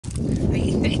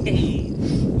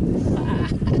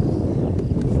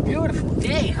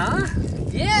huh?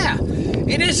 Yeah,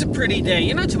 it is a pretty day.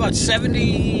 You know, it's about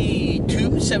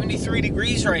 72, 73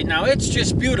 degrees right now. It's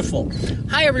just beautiful.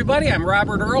 Hi, everybody. I'm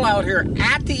Robert Earl out here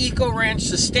at the Eco Ranch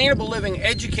Sustainable Living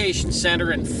Education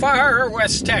Center in far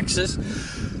west Texas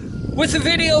with a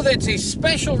video that's a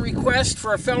special request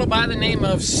for a fellow by the name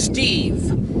of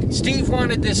Steve. Steve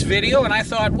wanted this video, and I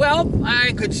thought, well,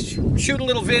 I could shoot a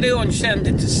little video and send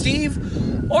it to Steve,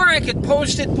 or I could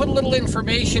post it, put a little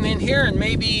information in here, and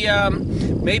maybe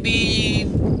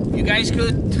you guys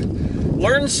could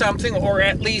learn something, or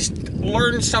at least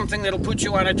learn something that'll put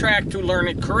you on a track to learn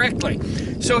it correctly.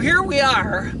 So here we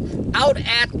are out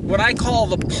at what I call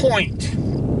the point.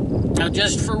 Now,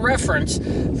 just for reference,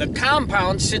 the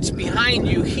compound sits behind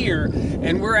you here,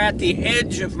 and we're at the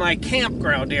edge of my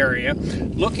campground area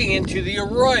looking into the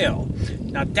arroyo.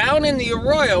 Now, down in the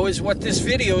arroyo is what this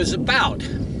video is about.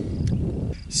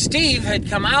 Steve had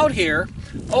come out here,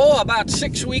 about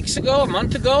 6 weeks ago, a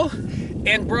month ago,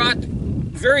 and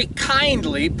very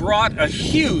kindly brought a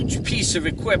huge piece of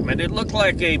equipment. It looked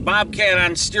like a bobcat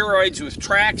on steroids with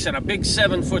tracks and a big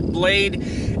 7-foot blade,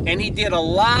 and he did a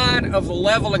lot of the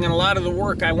leveling and a lot of the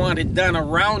work I wanted done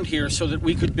around here so that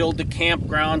we could build the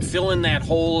campground, fill in that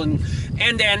hole, and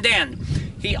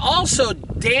he also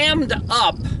dammed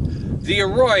up the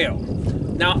arroyo.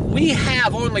 Now, we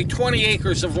have only 20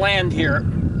 acres of land here.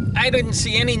 I didn't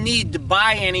see any need to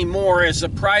buy any more as a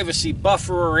privacy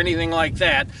buffer or anything like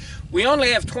that. We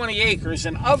only have 20 acres,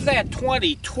 and of that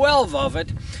 20, 12 of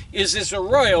it is this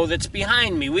arroyo that's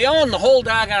behind me. We own the whole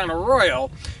doggone arroyo,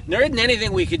 and there isn't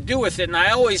anything we could do with it, and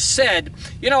I always said,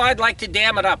 you know, I'd like to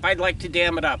dam it up. I'd like to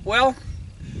dam it up. Well,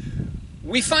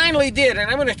 we finally did, and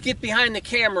I'm going to get behind the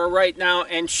camera right now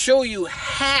and show you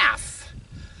half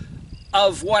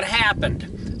of what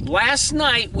happened. Last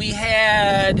night we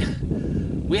had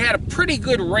a pretty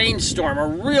good rainstorm, a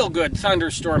real good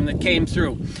thunderstorm that came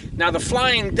through. Now, the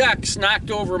flying ducks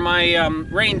knocked over my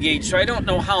rain gauge, so I don't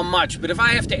know how much, but if I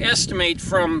have to estimate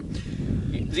from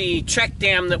the check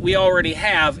dam that we already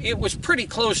have, it was pretty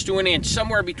close to an inch,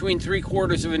 somewhere between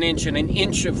 3/4 of an inch and an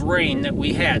inch of rain that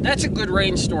we had. That's a good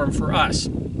rainstorm for us.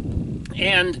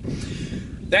 And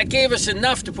that gave us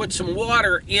enough to put some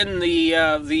water in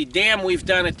the dam we've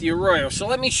done at the arroyo. So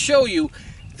let me show you.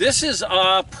 This is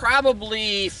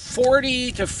probably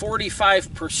 40 to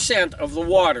 45% of the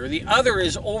water. The other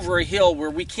is over a hill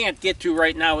where we can't get to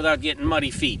right now without getting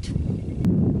muddy feet.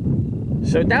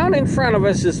 So down in front of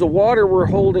us is the water we're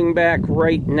holding back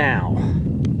right now.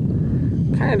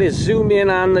 Kind of zoom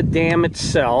in on the dam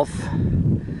itself.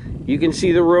 You can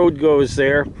see the road goes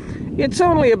there. It's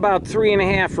only about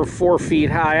 3.5 or 4 feet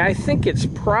high. I think it's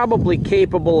probably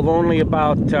capable of only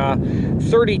about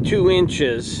 32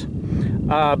 inches.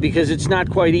 Because it's not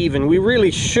quite even. We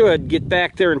really should get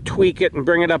back there and tweak it and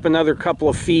bring it up another couple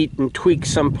of feet and tweak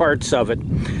some parts of it.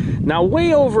 Now,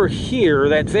 way over here,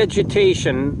 that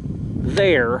vegetation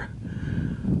there,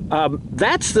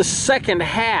 that's the second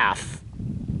half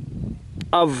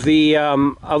of the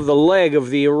leg of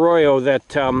the arroyo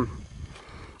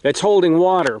that's holding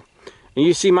water. And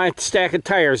you see my stack of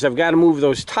tires. I've got to move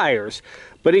those tires.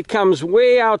 But it comes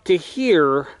way out to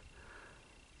here,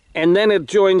 and then it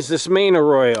joins this main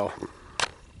arroyo.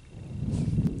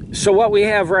 So what we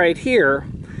have right here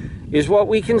is what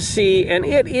we can see, and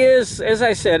it is, as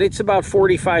I said, it's about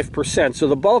 45%. So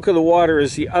the bulk of the water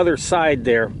is the other side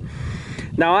there.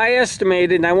 Now, I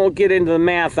estimated, and I won't get into the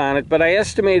math on it, but I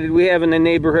estimated we have in the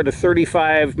neighborhood of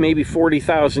 35, maybe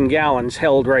 40,000 gallons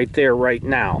held right there right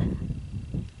now.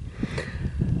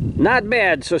 Not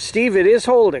bad. So, Steve, it is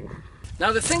holding.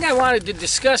 Now, the thing I wanted to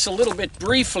discuss a little bit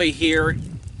briefly here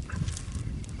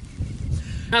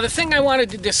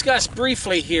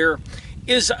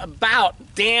is about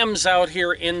dams out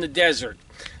here in the desert.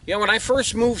 You know, when I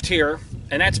first moved here,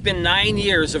 and that's been 9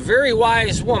 years, a very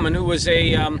wise woman who was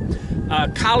a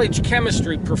college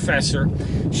chemistry professor,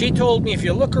 she told me if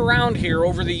you look around here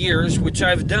over the years, which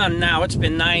I've done now, it's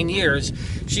been 9 years,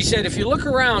 she said if you look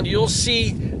around, you'll see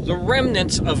the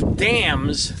remnants of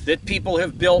dams that people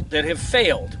have built that have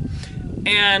failed.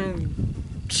 And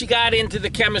she got into the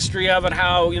chemistry of it,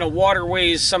 how, you know, water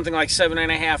weighs something like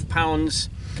 7.5 pounds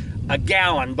a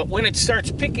gallon, but when it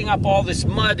starts picking up all this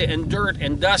mud and dirt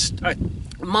and dust,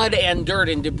 mud and dirt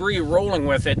and debris rolling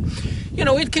with it, you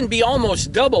know, it can be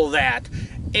almost double that,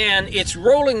 and it's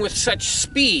rolling with such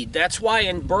speed. That's why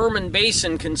in berm and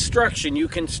basin construction, you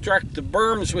construct the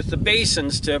berms with the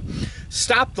basins to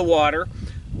stop the water.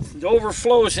 It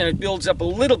overflows and it builds up a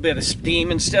little bit of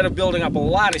steam instead of building up a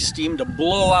lot of steam to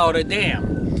blow out a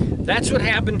dam. That's what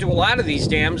happened to a lot of these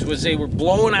dams, was they were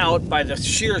blown out by the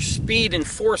sheer speed and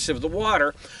force of the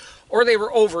water, or they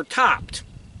were overtopped.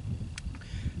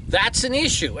 That's an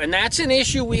issue, and that's an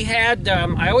issue we had.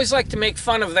 I always like to make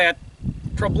fun of that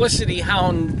publicity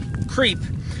hound creep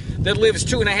that lives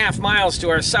 2.5 miles to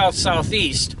our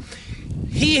southeast.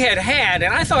 He had,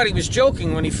 and I thought he was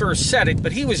joking when he first said it,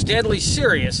 but he was deadly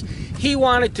serious. He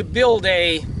wanted to build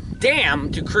a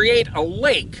dam to create a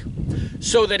lake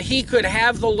so that he could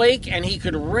have the lake and he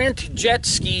could rent jet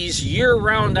skis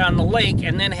year-round on the lake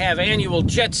and then have annual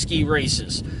jet ski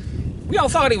races. We all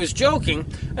thought he was joking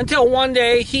until one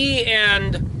day he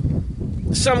and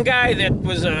some guy that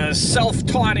was a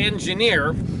self-taught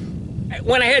engineer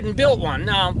went ahead and built one.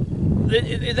 Now,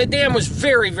 the dam was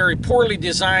very, very poorly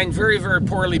designed, very, very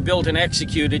poorly built and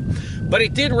executed, but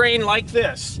it did rain like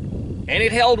this, and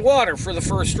it held water for the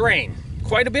first rain,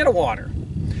 quite a bit of water.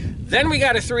 Then we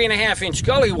got a 3.5-inch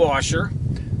gully washer,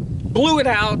 blew it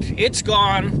out, it's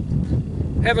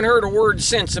gone. Haven't heard a word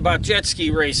since about jet ski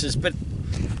races, but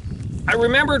I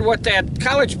remembered what that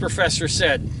college professor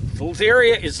said. The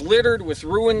area is littered with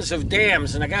ruins of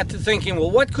dams, and I got to thinking,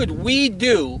 well, what could we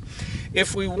do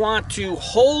if we want to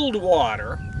hold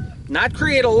water, not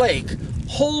create a lake,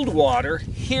 hold water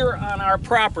here on our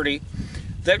property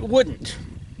that wouldn't?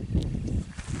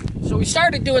 So we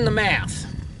started doing the math.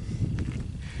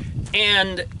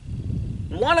 And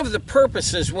one of the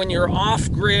purposes when you're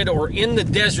off-grid or in the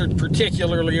desert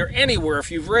particularly, or anywhere, if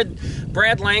you've read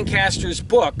Brad Lancaster's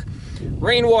book,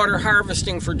 Rainwater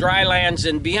Harvesting for Dry Lands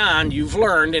and Beyond, you've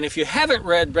learned, and if you haven't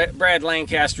read Brad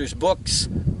Lancaster's books,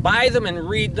 buy them and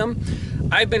read them.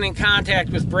 I've been in contact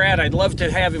with Brad. I'd love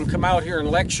to have him come out here and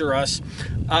lecture us.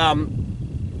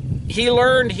 He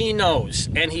learned, he knows,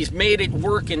 and he's made it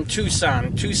work in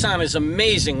Tucson. Tucson is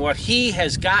amazing. What he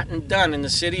has gotten done in the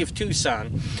city of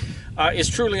Tucson is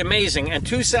truly amazing, and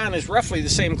Tucson is roughly the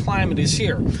same climate as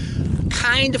here,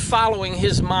 kind of following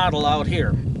his model out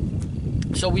here.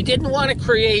 So we didn't want to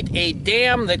create a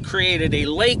dam that created a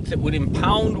lake that would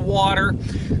impound water,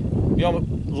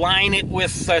 line it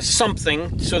with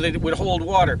something so that it would hold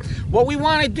water. What we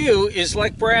want to do is,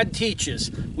 like Brad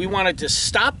teaches, we wanted to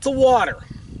stop the water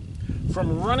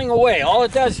from running away. All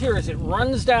it does here is it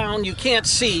runs down, you can't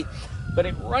see, but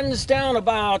it runs down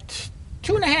about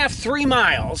 2.5, 3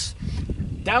 miles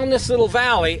down this little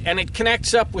valley, and it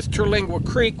connects up with Terlingua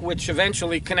Creek, which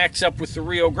eventually connects up with the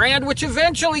Rio Grande, which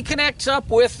eventually connects up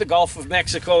with the Gulf of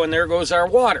Mexico, and there goes our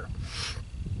water.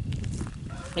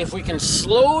 If we can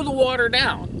slow the water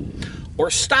down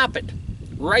or stop it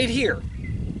right here,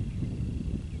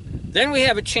 then we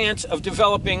have a chance of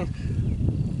developing,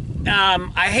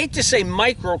 I hate to say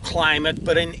microclimate,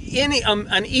 but an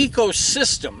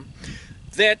ecosystem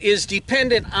that is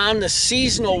dependent on the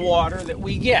seasonal water that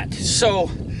we get.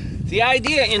 So the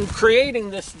idea in creating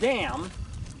this dam,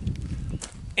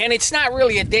 and it's not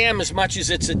really a dam as much as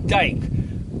it's a dike.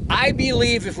 I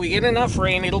believe if we get enough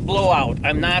rain, it'll blow out.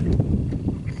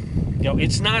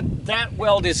 It's not that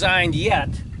well designed yet,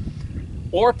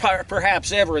 or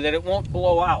perhaps ever, that it won't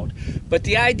blow out. But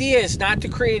the idea is not to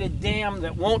create a dam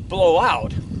that won't blow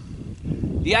out.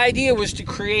 The idea was to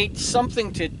create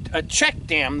something, a check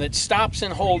dam that stops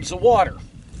and holds the water.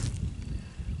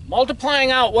 Multiplying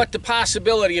out what the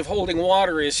possibility of holding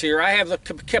water is here, I have the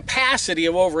capacity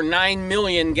of over 9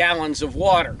 million gallons of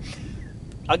water.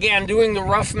 Again, doing the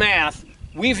rough math,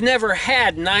 we've never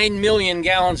had 9 million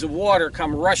gallons of water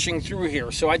come rushing through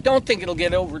here, so I don't think it'll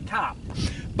get overtopped.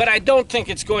 But I don't think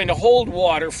it's going to hold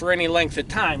water for any length of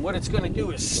time. What it's going to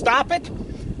do is stop it,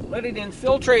 let it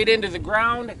infiltrate into the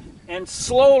ground, and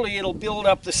slowly it'll build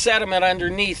up the sediment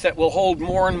underneath that will hold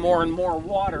more and more and more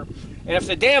water. And if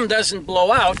the dam doesn't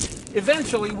blow out,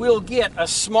 eventually we'll get a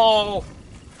small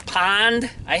pond.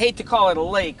 I hate to call it a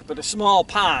lake, but a small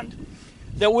pond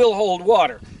that will hold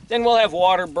water. Then we'll have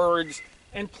water birds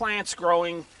and plants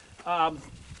growing,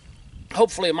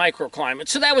 hopefully a microclimate.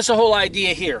 So that was the whole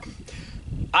idea here.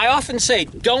 I often say,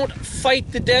 don't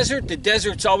fight the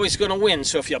desert's always going to win.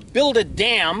 So if you build a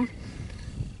dam,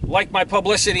 like my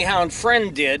publicity hound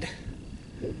friend did,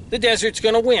 the desert's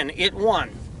going to win. It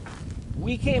won.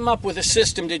 We came up with a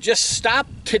system to just stop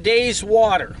today's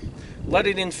water, let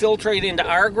it infiltrate into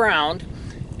our ground.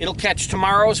 It'll catch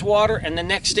tomorrow's water and the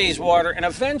next day's water, and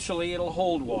eventually it'll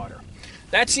hold water.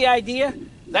 That's the idea.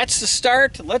 That's the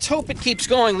start. Let's hope it keeps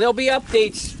going. There'll be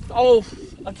updates,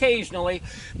 occasionally,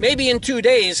 maybe in 2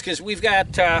 days, because we've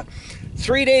got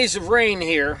 3 days of rain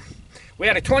here. We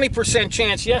had a 20%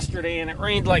 chance yesterday, and it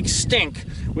rained like stink.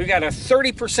 We've got a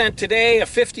 30% today, a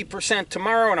 50%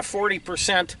 tomorrow, and a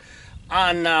 40%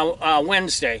 on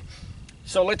Wednesday.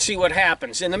 So let's see what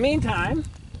happens. In the meantime,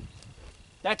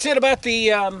 that's it about the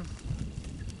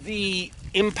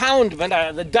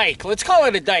impoundment, the dike. Let's call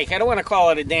it a dike. I don't want to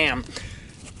call it a dam.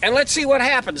 And let's see what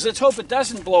happens. Let's hope it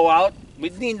doesn't blow out.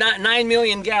 We'd need 9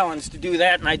 million gallons to do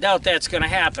that, and I doubt that's going to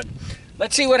happen.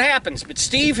 Let's see what happens. But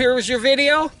Steve, here was your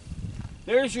video.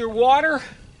 There's your water.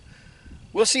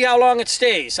 We'll see how long it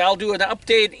stays. I'll do an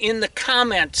update in the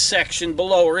comments section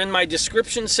below, or in my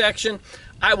description section.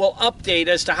 I will update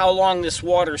as to how long this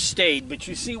water stayed, but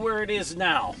you see where it is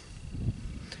now.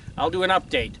 I'll do an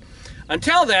update.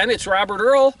 Until then, it's Robert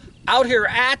Earl out here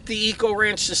at the Eco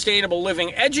Ranch Sustainable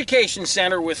Living Education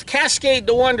Center with Cascade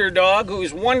the Wonder Dog,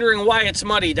 who's wondering why it's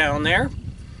muddy down there.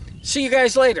 See you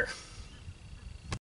guys later.